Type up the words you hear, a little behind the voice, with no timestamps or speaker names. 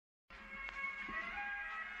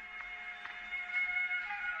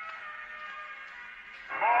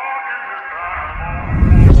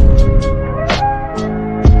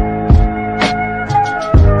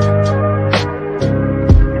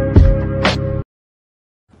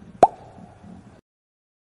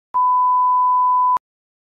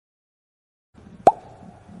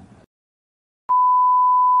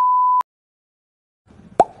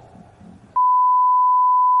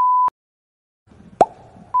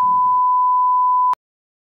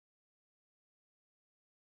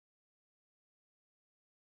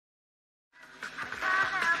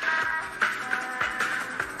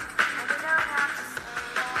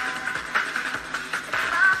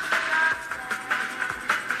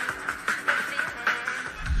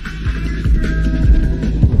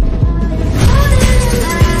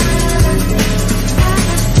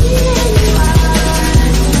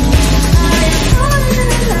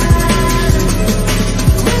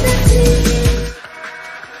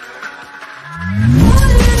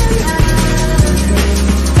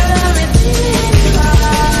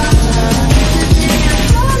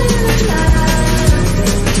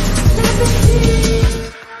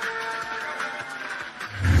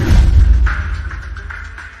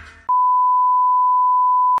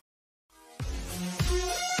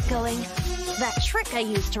That trick I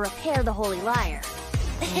used to repair the Holy Lyre.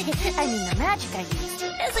 I mean, the magic I used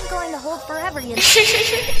isn't going to hold forever, you know.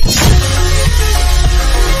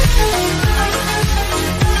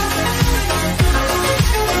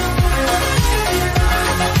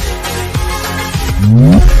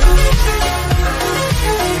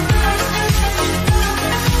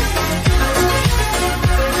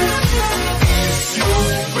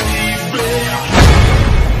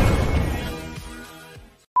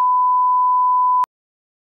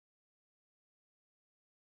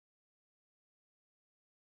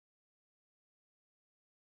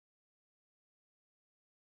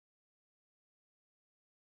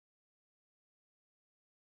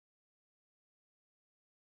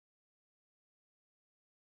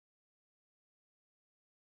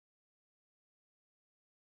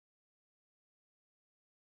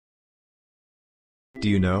 Do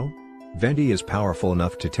you know? Venti is powerful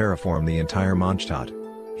enough to terraform the entire Mondstadt.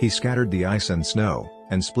 He scattered the ice and snow,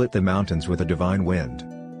 and split the mountains with a divine wind.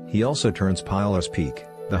 He also turns Pylos Peak,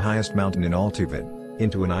 the highest mountain in Altuve,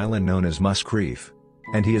 into an island known as Musk Reef.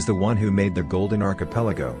 And he is the one who made the Golden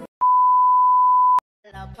Archipelago.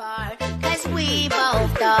 Cause we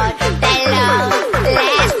both thought that love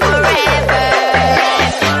lasts forever.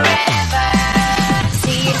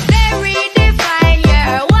 See, it's very divine,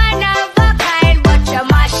 you're one of a kind, but you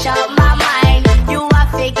mash up my mind. You are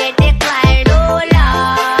figure decline, oh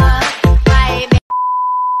Lord, baby.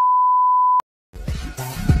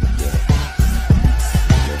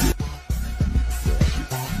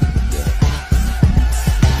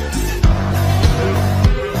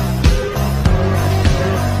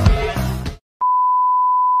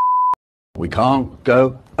 We can't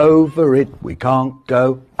go over it, we can't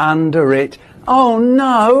go under it. Oh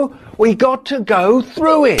no, we got to go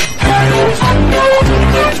through it.